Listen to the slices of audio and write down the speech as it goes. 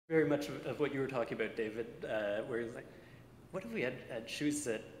very much of what you were talking about, David, where like, what if we had shoes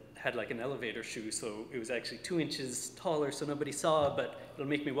that had like an elevator shoe, so it was actually 2 inches taller so nobody saw, but it'll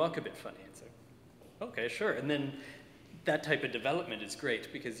make me walk a bit funny. It's like, okay, sure. And then that type of development is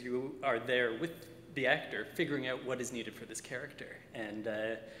great because you are there with the actor figuring out what is needed for this character. And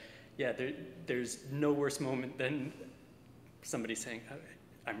yeah, there's no worse moment than somebody saying,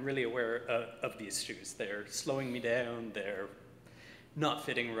 I'm really aware of these shoes. They're slowing me down, they're not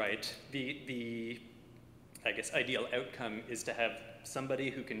fitting right. The I guess, ideal outcome is to have somebody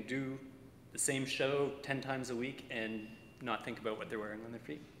who can do the same show 10 times a week and not think about what they're wearing on their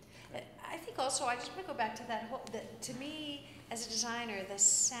feet. I think also, I just want to go back to that whole, to me, as a designer, the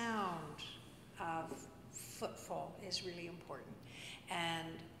sound of footfall is really important. And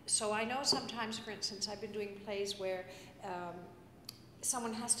so I know sometimes, for instance, I've been doing plays where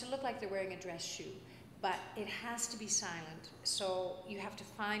someone has to look like they're wearing a dress shoe, but it has to be silent. So you have to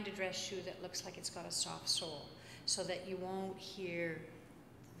find a dress shoe that looks like it's got a soft sole so that you won't hear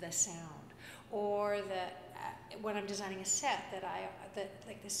the sound. Or that when I'm designing a set,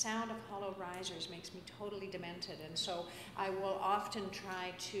 like the sound of hollow risers makes me totally demented. And so I will often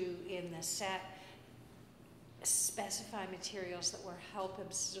try to, in the set, specify materials that will help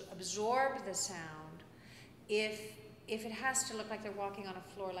absorb the sound. If it has to look like they're walking on a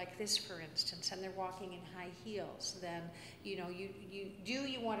floor like this, for instance, and they're walking in high heels, then you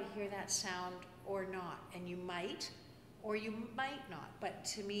want to hear that sound or not? And you might, or you might not. But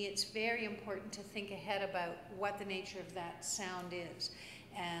to me, it's very important to think ahead about what the nature of that sound is.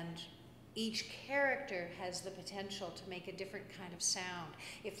 And each character has the potential to make a different kind of sound.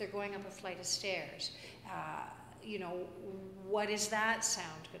 If they're going up a flight of stairs, what is that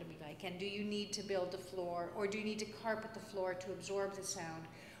sound going to be like? And do you need to build the floor, or do you need to carpet the floor to absorb the sound,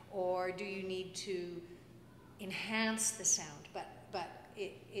 or do you need to enhance the sound? But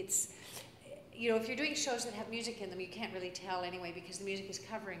it's, if you're doing shows that have music in them, you can't really tell anyway because the music is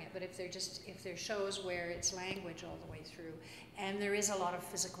covering it. But if they're shows where it's language all the way through, and there is a lot of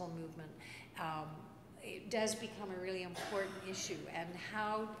physical movement, it does become a really important issue. And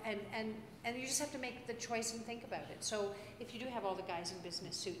you just have to make the choice and think about it. So if you do have all the guys in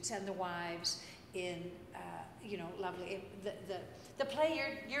business suits and the wives in, lovely, the play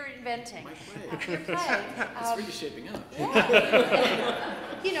you're inventing. My play. Your play. It's really shaping up.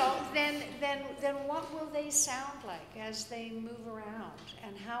 Yeah. Then what will they sound like as they move around?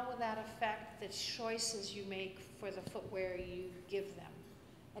 And how will that affect the choices you make for the footwear you give them?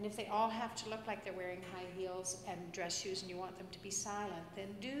 And if they all have to look like they're wearing high heels and dress shoes and you want them to be silent,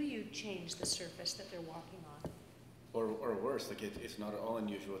 then do you change the surface that they're walking on? Or worse, like it's not at all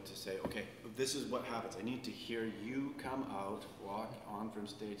unusual to say, okay, this is what happens. I need to hear you come out, walk on from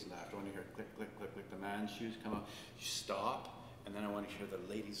stage left. I want to hear click, click, click, click, the man's shoes come out. You stop, and then I want to hear the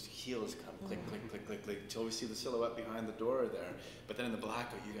lady's heels come click, click, click, click, click, until we see the silhouette behind the door there. But then in the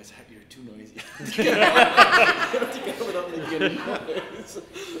blackout, you guys, you're too noisy. Without making any noise.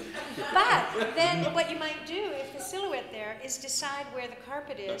 But then what you might do, if the silhouette there, is decide where the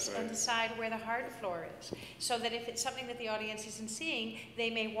carpet is right. and decide where the hard floor is. So that if it's something that the audience isn't seeing, they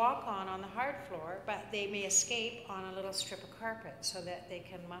may walk on the hard floor, but they may escape on a little strip of carpet so that they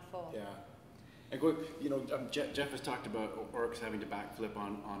can muffle. Yeah. And Jeff has talked about orcs having to backflip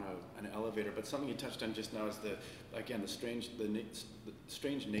on an elevator, but something you touched on just now is the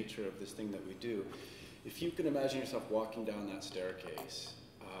strange nature of this thing that we do. If you can imagine yourself walking down that staircase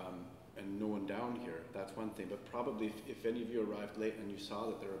and no one down here, that's one thing. But probably if any of you arrived late and you saw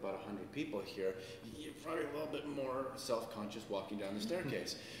that there were about 100 people here, you're probably a little bit more self-conscious walking down the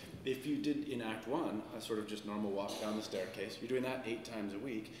staircase. If you did in Act 1, a sort of just normal walk down the staircase, you're doing that 8 times a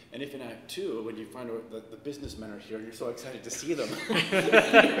week. And if in Act 2, when you find out that the businessmen are here and you're so excited to see them,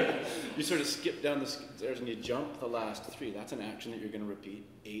 you sort of skip down the stairs and you jump the last 3. That's an action that you're going to repeat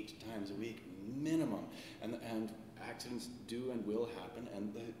 8 times a week, minimum. And accidents do and will happen,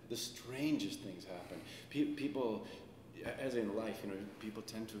 and the strangest things happen. People, as in life, people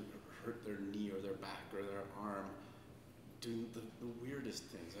tend to hurt their knee or their back or their arm doing the weirdest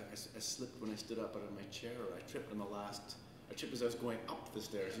things. I slipped when I stood up out of my chair, or I tripped I tripped as I was going up the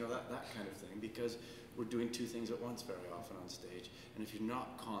stairs, that kind of thing, because we're doing 2 things at once very often on stage. And if you're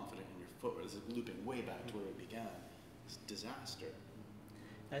not confident in your footwear, this is looping way back to where it began, it's a disaster.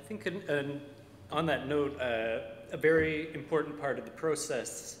 I think on that note, a very important part of the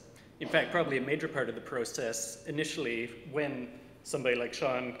process, in fact, probably a major part of the process, initially when somebody like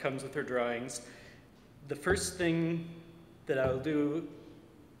Shawn comes with her drawings, the first thing that I'll do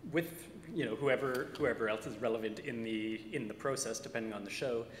with whoever else is relevant in the process, depending on the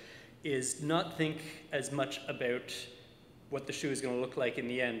show, is not think as much about what the shoe is going to look like in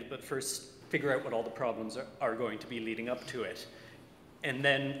the end, but first figure out what all the problems are going to be leading up to it. And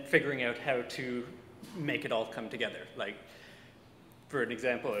then figuring out how to make it all come together. Like, for an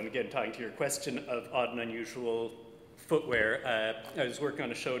example, and again, tying to your question of odd and unusual footwear, I was working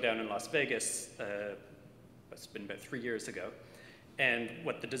on a show down in Las Vegas, it's been about 3 years ago, and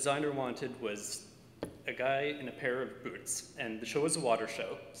what the designer wanted was a guy in a pair of boots, and the show was a water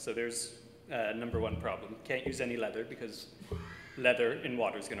show, so there's number one problem. Can't use any leather because leather in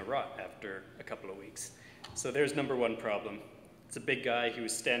water is going to rot after a couple of weeks. So there's number one problem. It's a big guy. He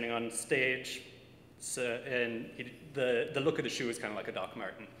was standing on stage, and the look of the shoe was kind of like a Doc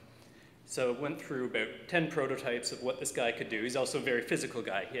Marten. So went through about 10 prototypes of what this guy could do. He's also a very physical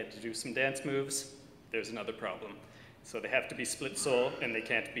guy. He had to do some dance moves. There's another problem. So they have to be split sole, and they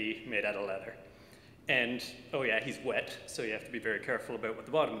can't be made out of leather. And, oh yeah, he's wet, so you have to be very careful about what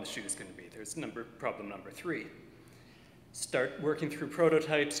the bottom of the shoe is going to be. There's problem number 3. Start working through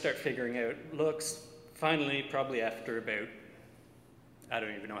prototypes, start figuring out looks. Finally, probably after about, I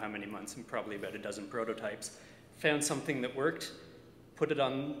don't even know how many months, and probably about a dozen prototypes, found something that worked, put it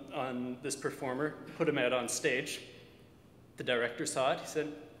on this performer, put him out on stage. The director saw it, he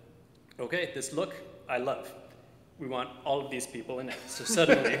said, okay, this look, I love. We want all of these people in it. So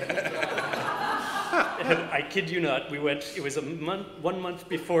suddenly, I kid you not, it was 1 month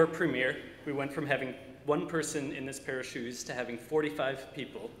before premiere, we went from having 1 person in this pair of shoes to having 45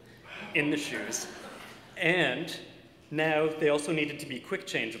 people in the shoes. And now they also needed to be quick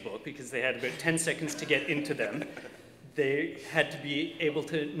changeable because they had about 10 seconds to get into them. They had to be able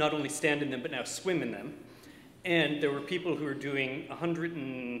to not only stand in them, but now swim in them. And there were people who were doing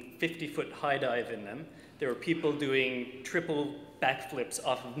 150-foot high dive in them. There were people doing triple backflips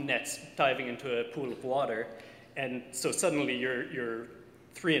off of nets, diving into a pool of water. And so suddenly your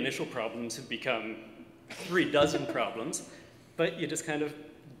 3 initial problems have become 3 dozen problems. But you just kind of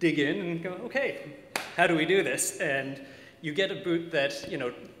dig in and go, okay, how do we do this? And you get a boot that, you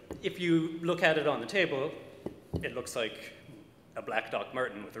know, if you look at it on the table, it looks like a black Doc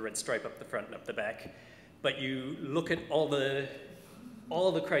Marten with a red stripe up the front and up the back. But you look at all the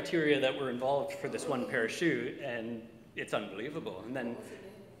criteria that were involved for this 1 pair of shoe, and it's unbelievable. And then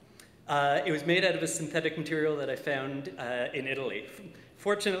it was made out of a synthetic material that I found in Italy.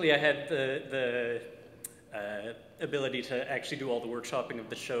 Fortunately, I had the ability to actually do all the workshopping of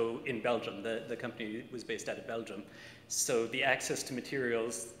the show in Belgium. The company was based out of Belgium. So the access to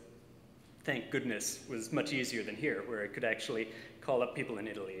materials, thank goodness, was much easier than here, where I could actually call up people in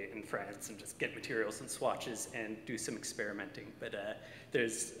Italy and France and just get materials and swatches and do some experimenting. But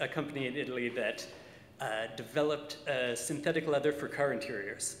there's a company in Italy that developed synthetic leather for car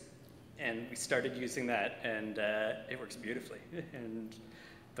interiors. And we started using that, and it works beautifully.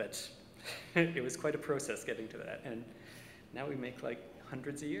 But it was quite a process getting to that. And now we make like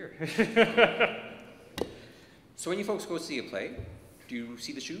hundreds a year. So when you folks go see a play, do you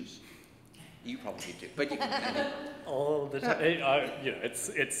see the shoes? You probably do, but you can. All the time. You know,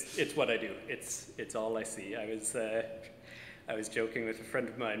 it's what I do. It's all I see. I was joking with a friend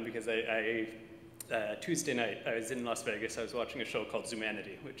of mine because Tuesday night I was in Las Vegas. I was watching a show called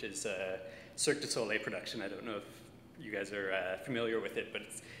Zumanity, which is a Cirque du Soleil production. I don't know if you guys are familiar with it, but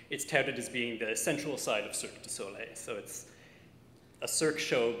it's touted as being the sensual side of Cirque du Soleil. So it's a Cirque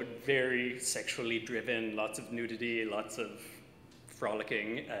show, but very sexually driven. Lots of nudity, lots of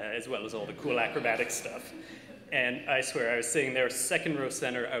frolicking, as well as all the cool acrobatic stuff. And I swear, I was sitting there, 2nd row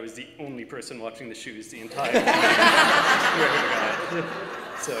center. I was the only person watching the shoes the entire time.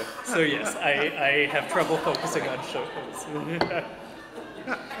 So yes, I have trouble focusing on shows.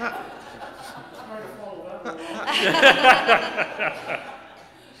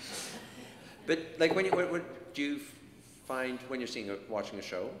 But like, what do you find when you're watching a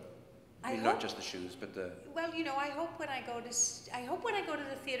show? I mean, not just the shoes, but the. Well, you know, I hope when I go to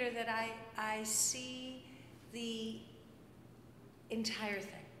the theater that I see the entire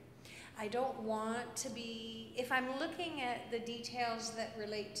thing. I don't want to be, if I'm looking at the details that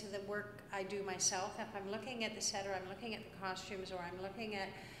relate to the work I do myself, if I'm looking at the set or I'm looking at the costumes or I'm looking at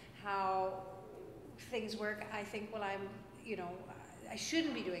how things work, I think, well, I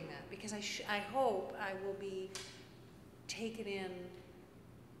shouldn't be doing that because I hope I will be taken in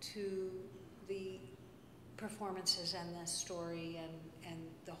to the performances and the story and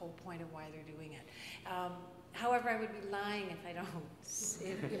the whole point of why they're doing it. However, I would be lying if I don't,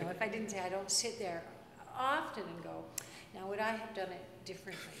 if I didn't say I don't sit there often and go, now would I have done it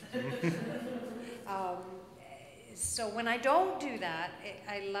differently? So when I don't do that,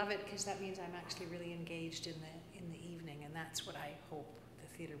 I love it because that means I'm actually really engaged in the evening, and that's what I hope the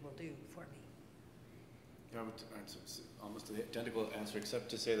theater will do for me. Yeah, it's almost an identical answer, except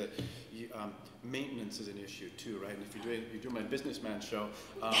to say that maintenance is an issue too, right? And if you're doing my businessman show,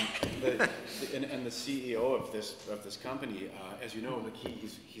 and the CEO of this company, as you know, like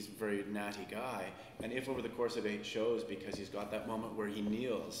he's a very natty guy, and if over the course of 8 shows, because he's got that moment where he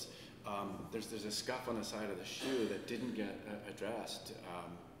kneels, there's a scuff on the side of the shoe that didn't get addressed,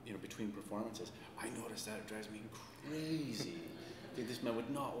 between performances. I noticed that. It drives me crazy. This man would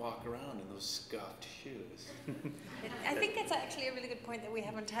not walk around in those scuffed shoes. I think that's actually a really good point that we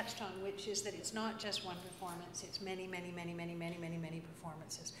haven't touched on, which is that it's not just one performance, it's many, many, many, many, many, many, many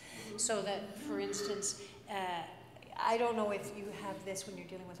performances. So that, for instance, I don't know if you have this when you're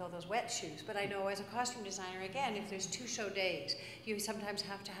dealing with all those wet shoes, but I know as a costume designer, again, if there's 2 show days, you sometimes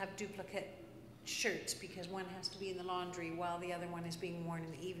have to have duplicate shirts because one has to be in the laundry while the other one is being worn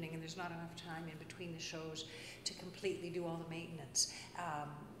in the evening, and there's not enough time in between the shows to completely do all the maintenance.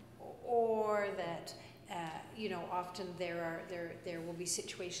 Or that often there will be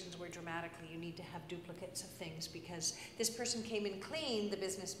situations where dramatically you need to have duplicates of things because this person came in clean, the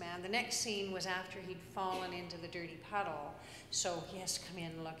businessman. The next scene was after he'd fallen into the dirty puddle, so he has to come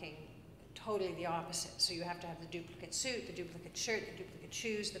in looking totally the opposite. So you have to have the duplicate suit, the duplicate shirt, the duplicate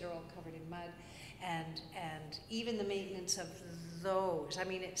shoes that are all covered in mud, and even the maintenance of those. I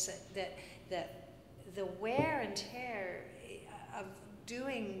mean, it's that the wear and tear of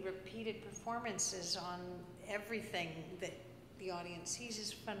doing repeated performances on everything that the audience sees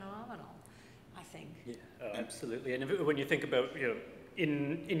is phenomenal, I think. Yeah, absolutely. And when you think about,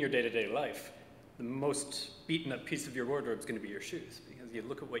 in your day-to-day life, the most beaten up piece of your wardrobe is going to be your shoes, because you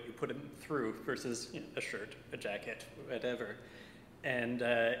look at what you put them through versus a shirt, a jacket, whatever. And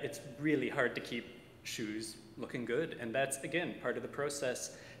it's really hard to keep shoes looking good. And that's, again, part of the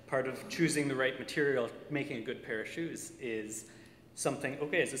process. Part of choosing the right material, making a good pair of shoes is something,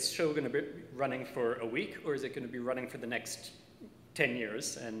 okay, is this show going to be running for a week, or is it going to be running for the next 10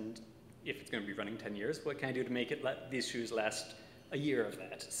 years? And if it's going to be running 10 years, what can I do to make these shoes last a year of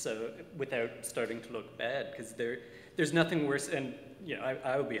that? So without starting to look bad, because there's nothing worse, and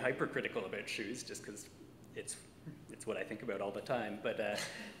I would be hypercritical about shoes just because it's what I think about all the time, but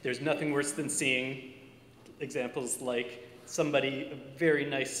there's nothing worse than seeing examples like somebody, a very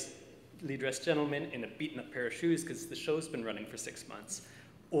nicely dressed gentleman in a beaten up pair of shoes because the show's been running for 6 months,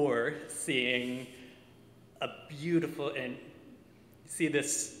 or seeing a beautiful, and see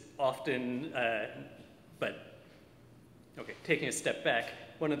this often, but okay, taking a step back,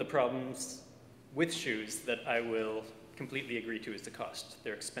 one of the problems with shoes that I will completely agree to is the cost.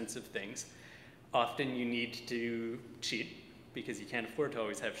 They're expensive things. Often you need to cheat because you can't afford to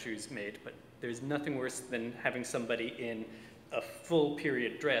always have shoes made, but there's nothing worse than having somebody in a full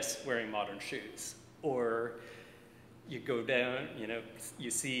period dress wearing modern shoes. Or you go down,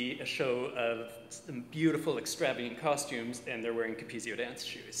 you see a show of some beautiful, extravagant costumes and they're wearing Capezio dance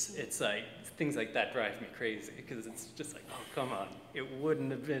shoes. It's like, things like that drive me crazy because it's just like, oh, come on. It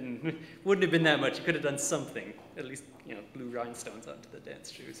wouldn't have been that much. You could have done something, at least, glue rhinestones onto the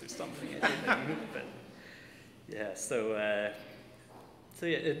dance shoes or something. But yeah, so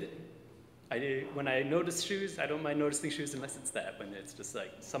yeah, when I notice shoes, I don't mind noticing shoes unless it's that, when it's just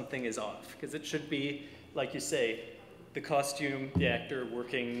like something is off. Because it should be, like you say, the costume, the actor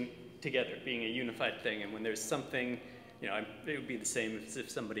working together, being a unified thing. And when there's something, it would be the same as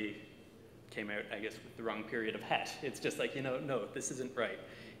if somebody came out, I guess, with the wrong period of hat. It's just like, no, this isn't right.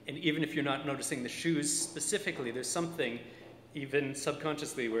 And even if you're not noticing the shoes specifically, there's something, even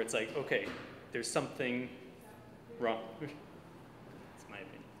subconsciously, where it's like, okay, there's something wrong. That's my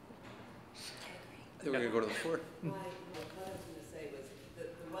opinion. I think we're going to go to the floor. What I was going to say was the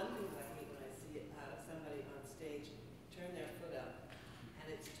one thing I hate when I see somebody on stage turn their foot up and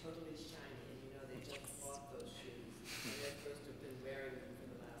it's totally shiny and they just bought those shoes and they're supposed to have been wearing them for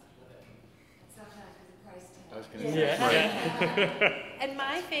the last whatever. Sometimes with a price tag. I was going to say, right. And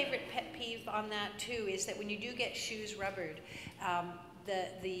my favorite pet peeve on that too is that when you do get shoes rubbered,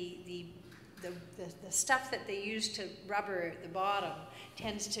 the stuff that they use to rubber the bottom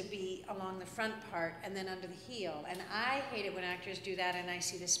tends to be along the front part and then under the heel. And I hate it when actors do that and I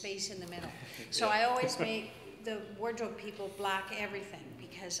see the space in the middle. So I always make the wardrobe people black everything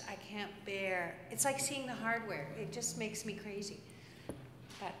because I can't bear, it's like seeing the hardware. It just makes me crazy.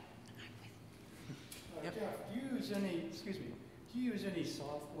 But Jeff, do you use any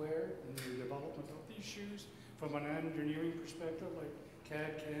software in the development of these shoes from an engineering perspective, like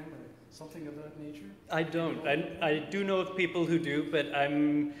CAD/CAM or something of that nature? I don't. I do know of people who do, but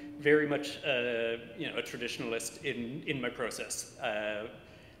I'm very much a traditionalist in my process.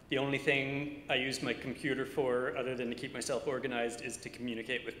 The only thing I use my computer for, other than to keep myself organized, is to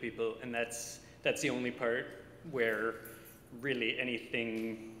communicate with people, and that's that's the only part where really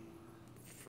anything